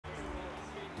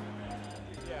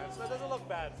So it doesn't look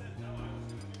bad.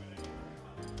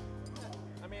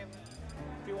 I mean,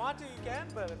 if you want to, you can,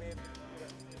 but I mean,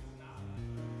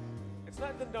 it's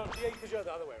not the no, because you're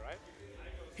the other way, right?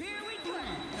 Here we go.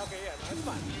 Okay, yeah, no, it's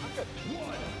fine. I'm good.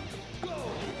 One,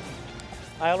 go.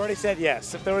 I already said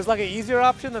yes. If there was like an easier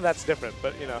option, then that's different,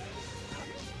 but you know.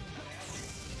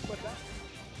 What's that?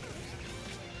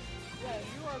 Yeah,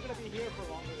 you are going to be here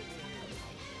for longer than me.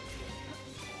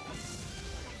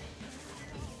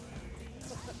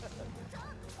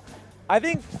 I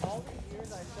think all these years,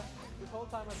 this whole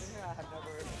time I've been here, I have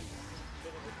never been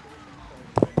in this position, so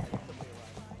it's been recently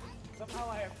arrived.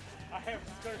 Somehow I have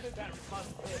skirted that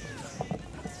responsibility.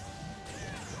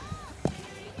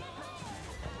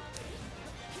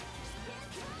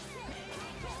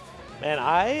 Man,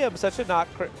 I am such a not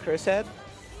Chris head.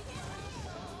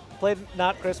 Played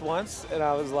not Chris once, and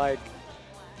I was like,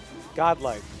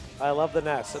 godlike. I love the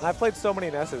Ness, and I've played so many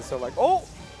Nesses, so like, oh!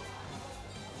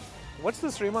 What's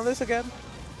the stream on this again?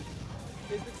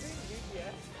 Is the stream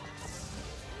UGS?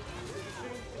 Is the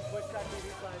stream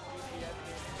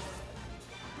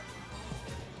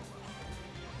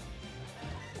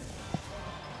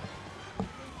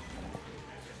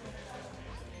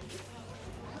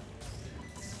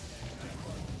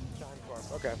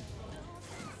Okay.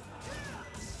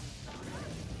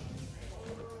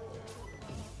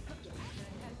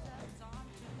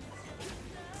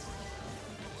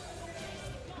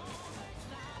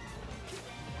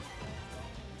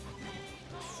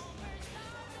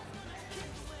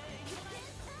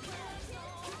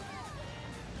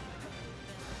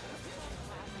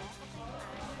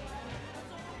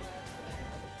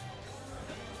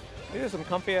 These are some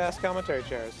comfy ass commentary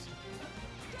chairs.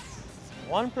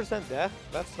 1% death?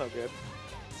 That's no good.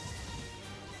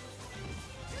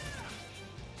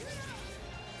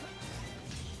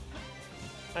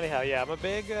 Anyhow, yeah, I'm a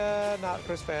big Not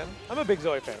Chris fan. I'm a big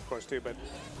Zoe fan, of course, too, but,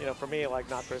 you know, for me, like,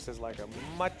 Not Chris is, like, a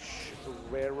much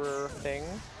rarer thing.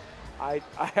 I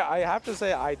have to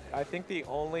say, I think the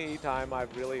only time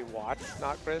I've really watched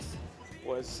Not Chris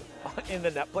was in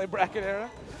the netplay bracket era.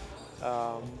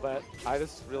 But I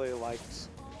just really liked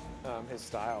his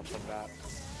style from that.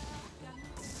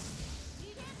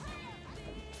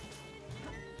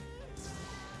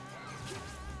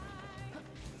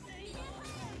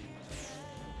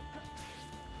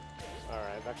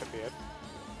 Alright, that could be it.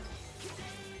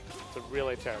 It's a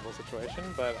really terrible situation,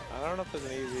 but I don't know if there's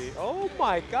an easy... Oh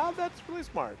my god, that's really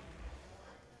smart.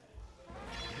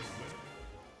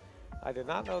 I did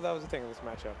not know that was a thing in this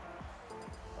matchup.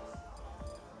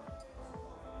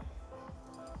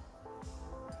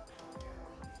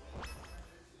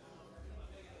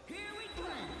 Here we go.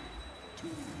 2,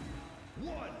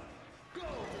 1, go.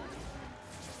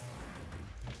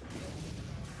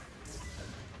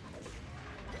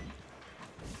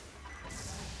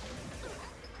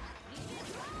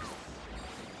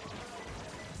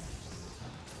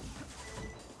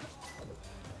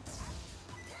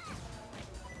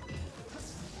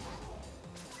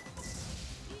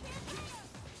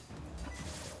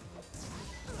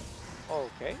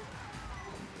 Okay.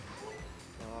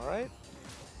 All right.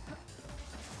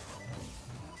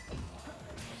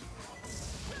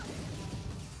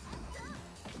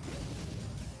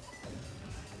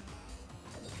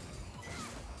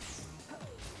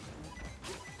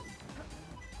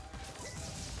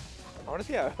 I want to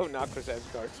see how Nocris edge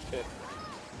guards fit.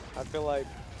 I feel like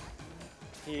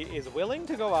he is willing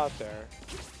to go out there.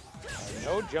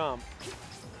 No jump.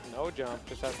 No jump.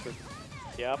 Just has to...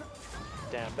 Yep.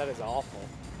 Damn, that is awful.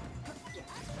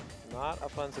 Not a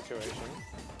fun situation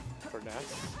for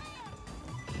Ness.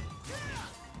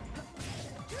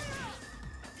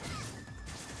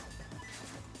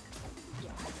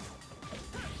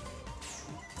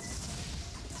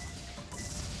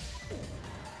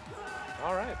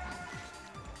 All right.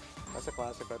 That's a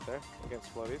classic right there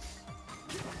against floaties.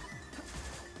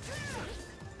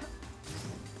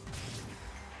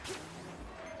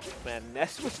 Man,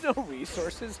 Ness with no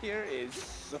resources here is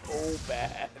so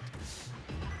bad.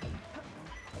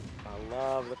 I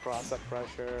love the cross-up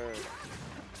pressure.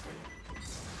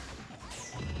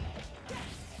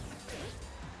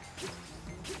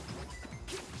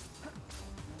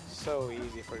 So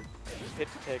easy for it to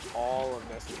take all of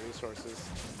Ness's resources.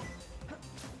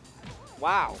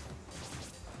 Wow.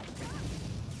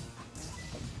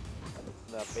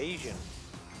 The evasion.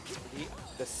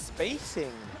 The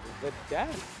spacing. The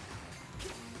depth.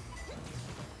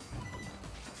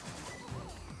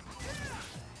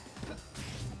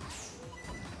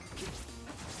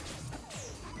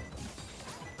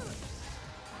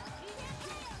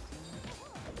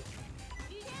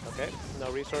 Okay, no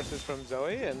resources from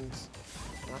Zoe, and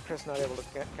Not Chris not able to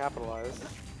capitalize.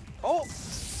 Oh,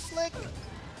 slick!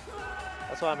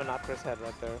 That's why I'm a not Chris head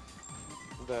right there.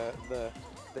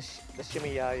 The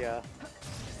shimmy ya,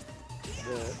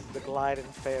 the glide and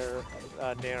fair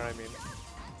nair. I mean.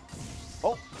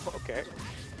 Oh, okay.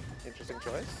 Interesting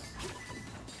choice.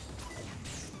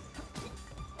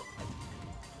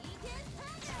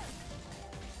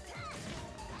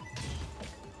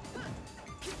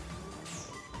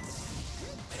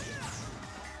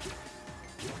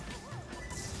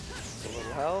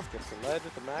 Health, gets the ledge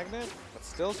with the magnet, but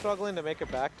still struggling to make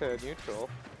it back to neutral,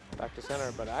 back to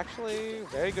center, but actually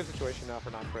very good situation now for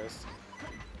not Chris.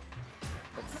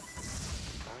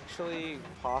 It's actually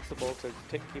possible to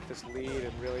keep this lead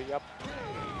and really, yep.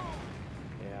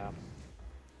 Yeah.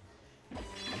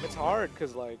 It's hard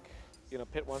because like, you know,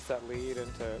 Pit wants that lead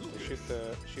and to shoot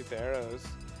the arrows,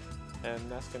 and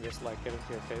Ness can just like get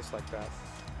into your face like that.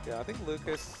 Yeah, I think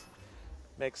Lucas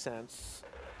makes sense.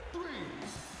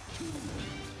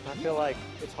 I feel like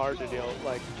it's hard to deal,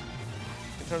 like,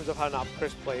 in terms of how not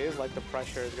Chris plays, like the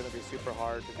pressure is going to be super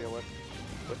hard to deal with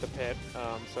the Pit.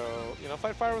 So, you know,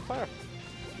 fight fire with fire.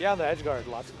 Yeah, on the edge guard,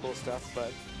 lots of cool stuff,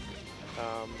 but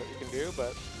that you can do,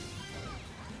 but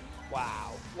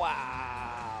wow,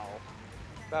 wow.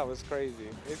 That was crazy.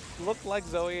 It looked like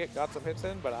Zoe got some hits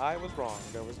in, but I was wrong.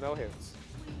 There was no hits.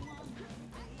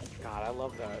 God, I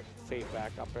love that fade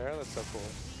back up air. That's so cool.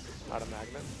 Out of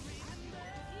magnet.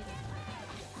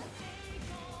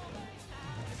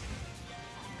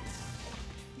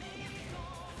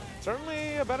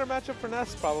 Certainly a better matchup for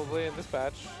Ness probably in this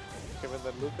patch, given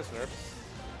the Lucas nerfs.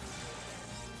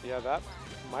 Yeah, that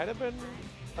might have been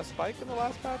a spike in the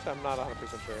last patch. I'm not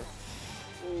 100% sure.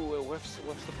 Ooh, it whiffs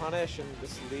the punish, and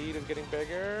this lead is getting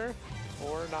bigger.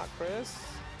 Or not Chris.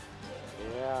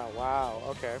 Yeah, wow,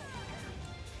 okay.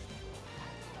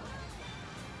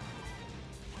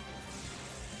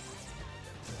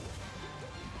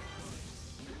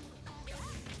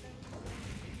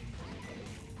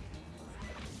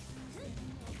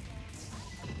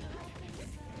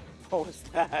 What was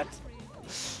that?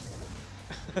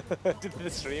 Did the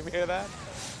stream hear that?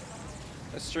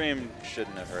 The stream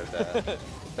shouldn't have heard that.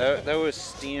 that was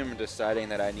Steam deciding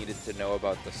that I needed to know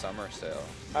about the summer sale.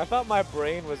 I thought my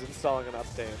brain was installing an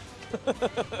update.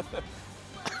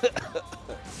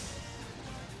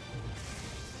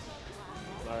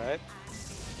 Alright.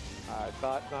 I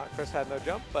thought not Chris had no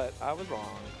jump, but I was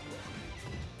wrong.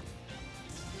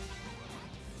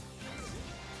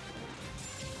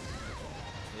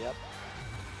 Yep.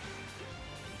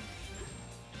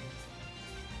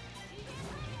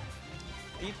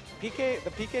 The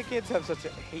PK kids have such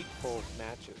hateful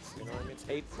matches, you know what I mean? It's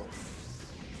hateful.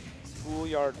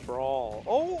 Schoolyard brawl.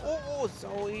 Oh,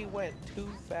 Zoe went too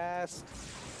fast.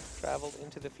 Traveled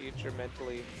into the future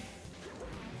mentally.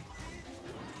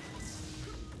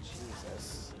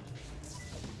 Jesus.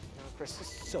 Now Chris is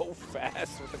so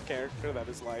fast with a character that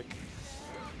is like...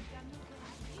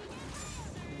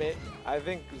 I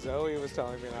think Zoe was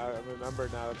telling me, and I remember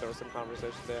now that there were some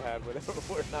conversations they had where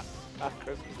not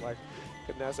Chris was like,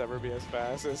 could Ness ever be as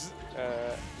fast as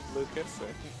Lucas?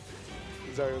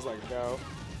 And Zoe was like, no.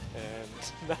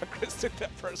 And now Chris took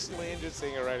that personally, and just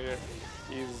seeing it right here,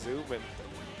 he's zooming.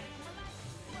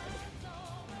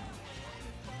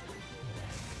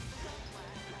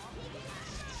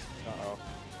 Uh-oh.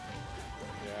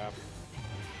 Yeah.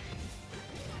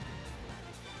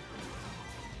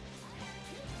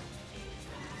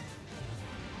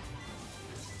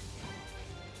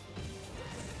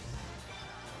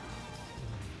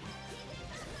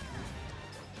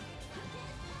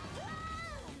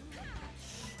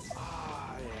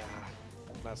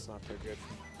 That's not too good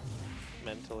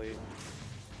mentally.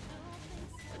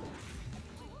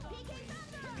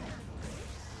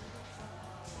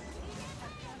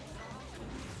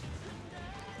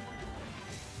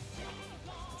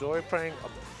 Zoe playing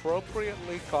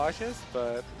appropriately cautious,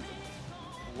 but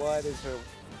what is the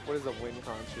win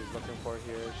con she's looking for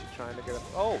here? Is she trying to get a...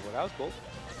 Oh, well, that was cool.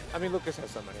 I mean, Lucas has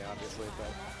so many, obviously,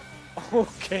 but...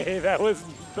 Okay, that was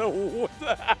the...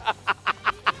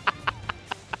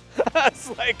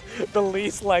 That's like the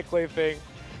least likely thing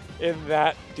in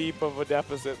that deep of a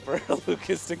deficit for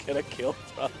Lucas to get a kill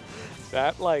from.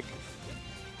 That, like,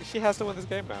 she has to win this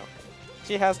game now.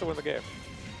 She has to win the game.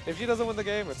 If she doesn't win the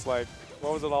game, it's like,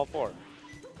 what was it all for?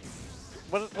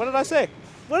 What did I say?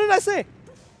 What did I say?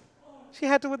 She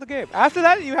had to win the game. After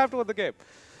that, you have to win the game.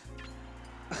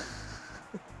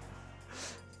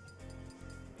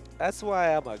 That's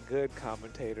why I'm a good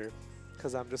commentator,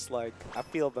 because I'm just like, I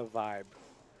feel the vibe.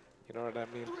 You know what I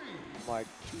mean? Like,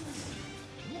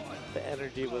 the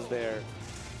energy was there.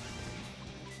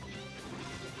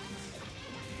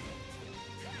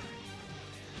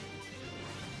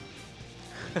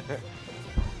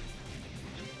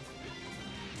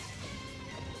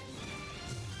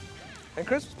 And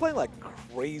Chris was playing like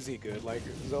crazy good. Like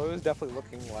Zoe was definitely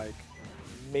looking like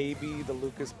maybe the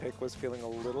Lucas pick was feeling a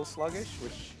little sluggish,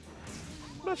 which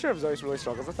I'm not sure if Zoe really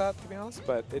struggles with that, to be honest.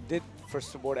 But it did, for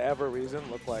whatever reason,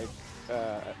 look like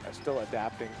still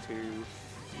adapting to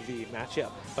the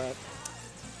matchup. But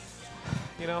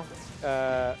you know,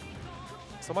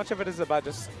 so much of it is about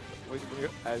just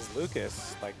as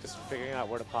Lucas, like just figuring out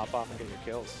where to pop off and get your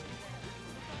kills.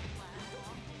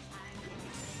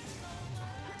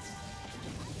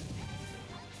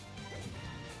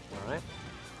 All right.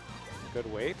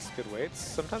 Good weights, good weights.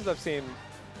 Sometimes I've seen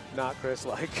not Chris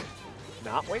like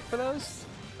not wait for those,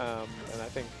 and I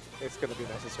think it's going to be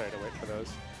necessary to wait for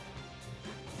those.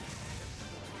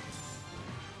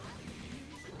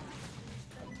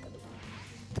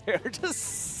 They're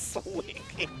just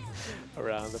swinging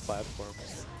around the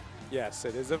platforms. Yes,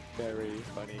 it is a very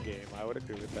funny game. I would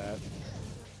agree with that.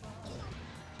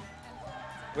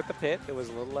 With the pit, it was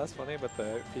a little less funny, but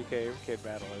the PK kid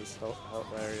battle is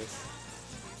hilarious.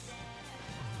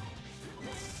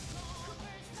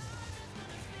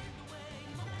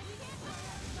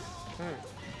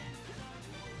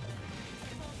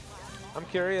 I'm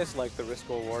curious, like the risk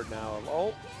reward now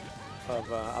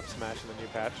of up smash in the new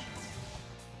patch.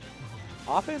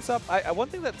 Offense up. One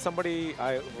thing that somebody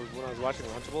when I was watching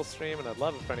Lunchables stream, and I'd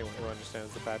love if anyone who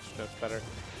understands the patch knows better.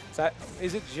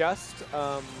 Is it just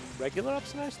regular up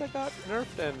smash that got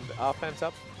nerfed and offense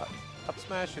up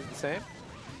smash is the same,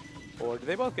 or do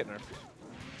they both get nerfed?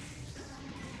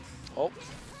 Oh,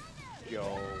 yo,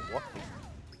 what?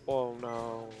 Oh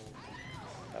no,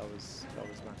 that was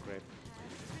not great.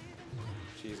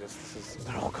 Jesus,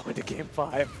 they're all going to game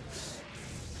 5.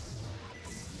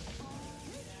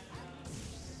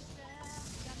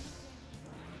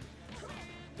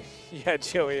 Yeah,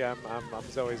 Joey, I'm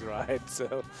Zoe's ride,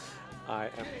 so I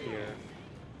am here.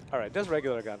 All right, does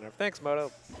regular got nerfed? Thanks,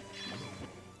 Moto.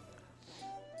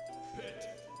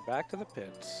 Back to the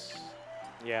pit.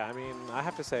 Yeah, I mean, I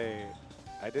have to say,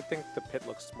 I did think the pit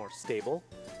looks more stable.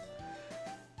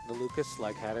 The Lucas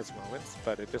like had its moments,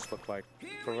 but it just looked like,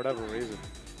 for whatever reason,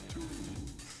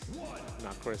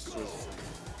 Chris was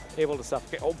able to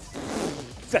suffocate. Oh,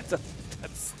 that's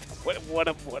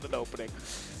what an opening.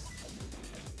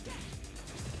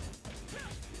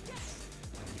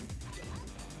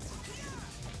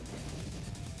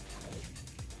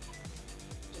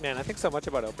 Man, I think so much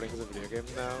about openings in video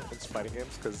games now, in fighting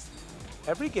games, because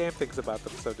every game thinks about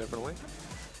them so differently.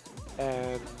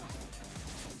 And,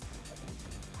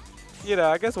 you know,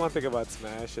 I guess one thing about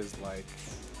Smash is, like,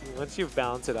 once you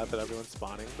balance it out that everyone's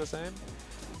spawning the same,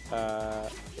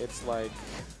 it's like,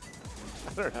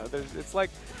 I don't know, it's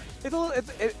like,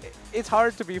 it's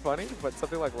hard to be funny, but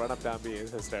something like run up down B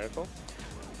is hysterical.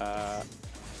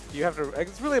 You have to,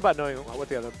 it's really about knowing what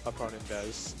the other opponent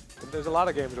does. And there's a lot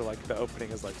of games where like the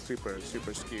opening is like super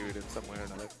skewed in some way or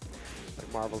another.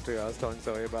 Like Marvel 2, I was telling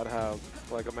Zoe about how,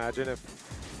 like, imagine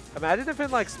if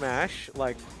in like Smash,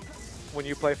 like when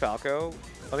you play Falco,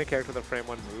 any character with a frame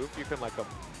 1 move, you can like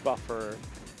buffer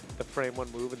the frame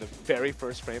 1 move in the very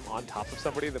first frame on top of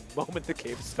somebody the moment the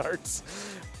game starts.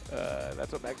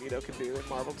 That's what Magneto can do in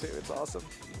Marvel 2. It's awesome.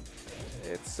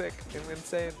 It's sick and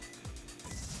insane.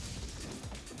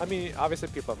 I mean, obviously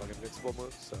people have like invincible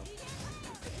moves, so.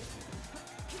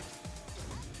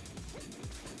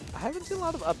 I haven't seen a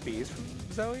lot of up Bs from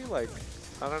Zoe. Like,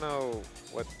 I don't know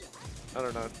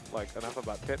like enough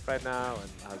about Pit right now and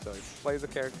how Zoe plays the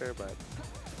character, but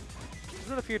there's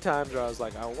been a few times where I was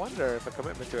like, I wonder if a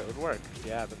commitment to it would work.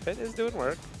 Yeah, the Pit is doing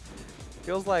work.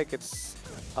 Feels like it's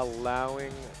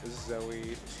allowing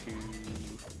Zoe to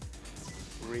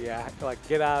react, like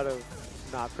get out of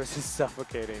not Chris's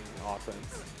suffocating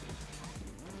offense.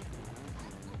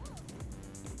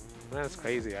 Man, that's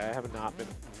crazy. I have not been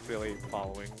really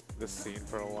following this scene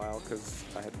for a while because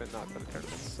I had not been to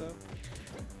tournaments, so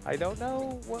I don't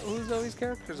know who Zoe's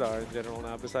characters are in general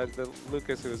now, besides the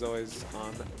Lucas, who is always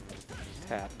on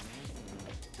tap.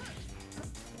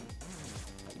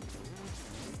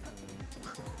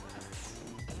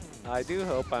 I do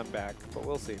hope I'm back, but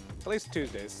we'll see. At least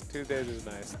Tuesdays. Tuesdays is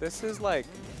nice. This is like,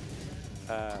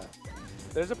 there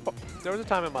was a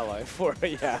time in my life where,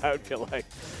 yeah, I would feel like,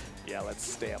 yeah, let's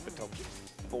stay up until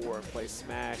 4 and play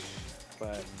Smash.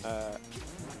 But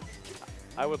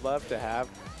I would love to have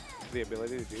the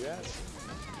ability to do that.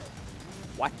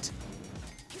 What?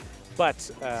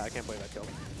 But I can't believe that killed.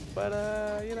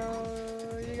 But you know,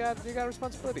 you got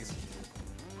responsibilities.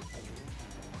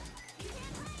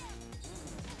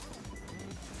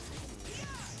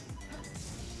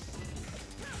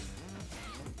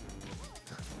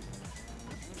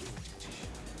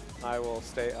 I will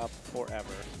stay up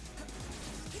forever.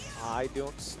 I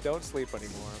don't sleep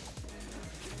anymore.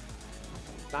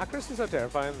 Noctis is so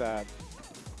terrifying that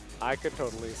I could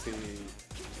totally see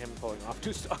him pulling off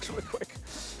 2 stocks really quick.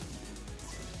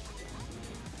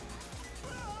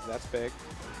 That's big.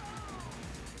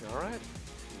 All right,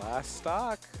 last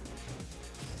stock.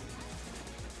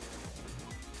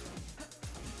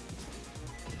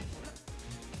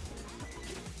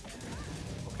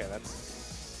 Okay,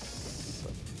 that's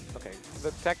okay.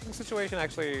 The technical situation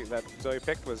actually that Zoe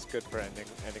picked was good for ending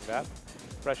that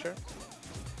pressure.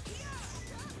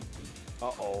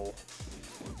 Uh-oh.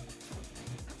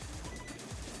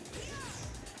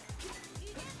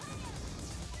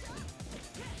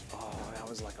 Oh, that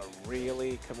was like a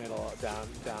really committal down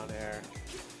air.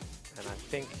 And I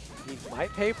think he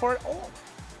might pay for it. Oh!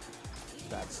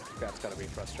 That's gotta be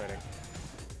frustrating.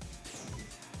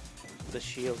 The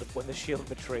shield, when the shield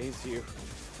betrays you.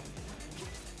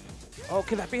 Oh,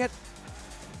 can that be it?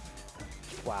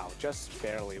 Wow, just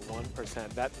barely 1%.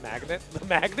 That magnet, the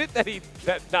magnet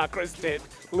that Noctis did,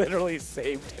 literally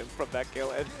saved him from that kill,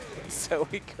 and so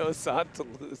he goes on to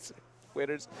lose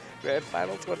winners grand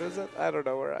finals. What is it? I don't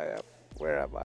know where I am. Where am I?